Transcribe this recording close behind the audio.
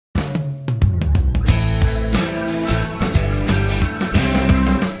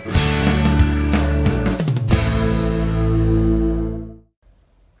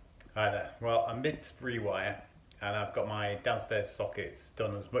mid rewire, and I've got my downstairs sockets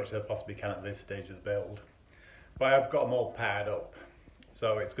done as much as I possibly can at this stage of the build. But I've got them all paired up,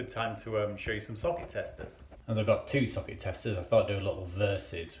 so it's a good time to show you some socket testers. As I've got two socket testers, I thought I'd do a little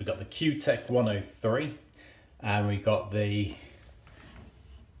versus. We've got the Kewteck 103 and we've got the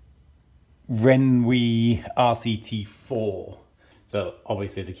Reenwee RCT4. So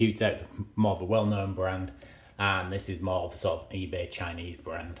obviously the Kewteck, more of a well-known brand, and this is more of a sort of eBay Chinese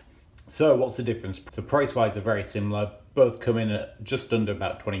brand. So what's the difference? So price-wise they're very similar, both come in at just under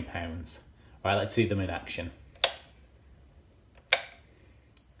about £20. Right, let's see them in action.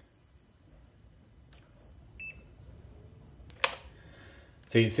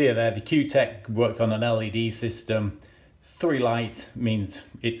 So you can see it there, the Kewteck works on an LED system. 3 light means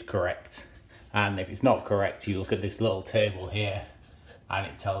it's correct. And if it's not correct, you look at this little table here and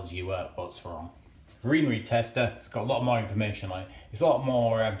it tells you what's wrong. Reenwee tester, it's got a lot more information on it. It's a lot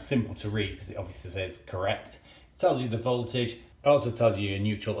more simple to read because it obviously says correct. It tells you the voltage. It also tells you your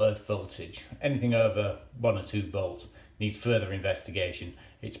neutral earth voltage. Anything over 1 or 2 volts needs further investigation.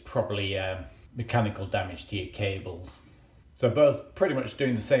 It's probably mechanical damage to your cables. So both pretty much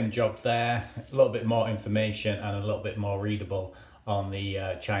doing the same job there. A little bit more information and a little bit more readable on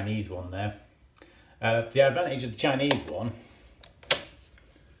the Chinese one there. The advantage of the Chinese one,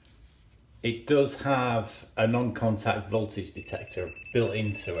 it does have a non-contact voltage detector built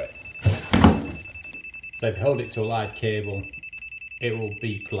into it. So if you hold it to a live cable, it will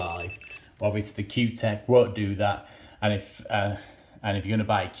beep live. Obviously the Kewteck won't do that, and if you're going to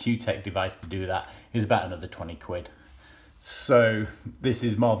buy a Kewteck device to do that, it's about another 20 quid. So this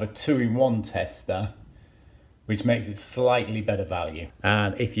is more of a 2-in-1 tester, which makes it slightly better value.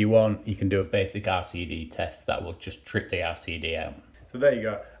 And if you want, you can do a basic RCD test that will just trip the RCD out. So there you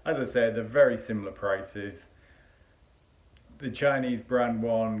go. As I said, they're very similar prices. The Chinese brand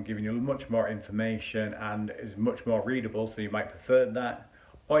one giving you much more information and is much more readable, so you might prefer that,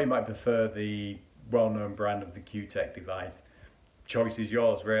 or you might prefer the well-known brand of the Kewteck device. Choice is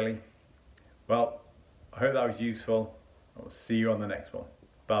yours, really. Well, I hope that was useful. I'll see you on the next one.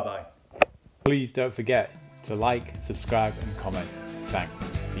 Bye-bye. Please don't forget to like, subscribe and comment.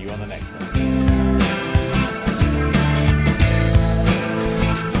 Thanks. See you on the next one.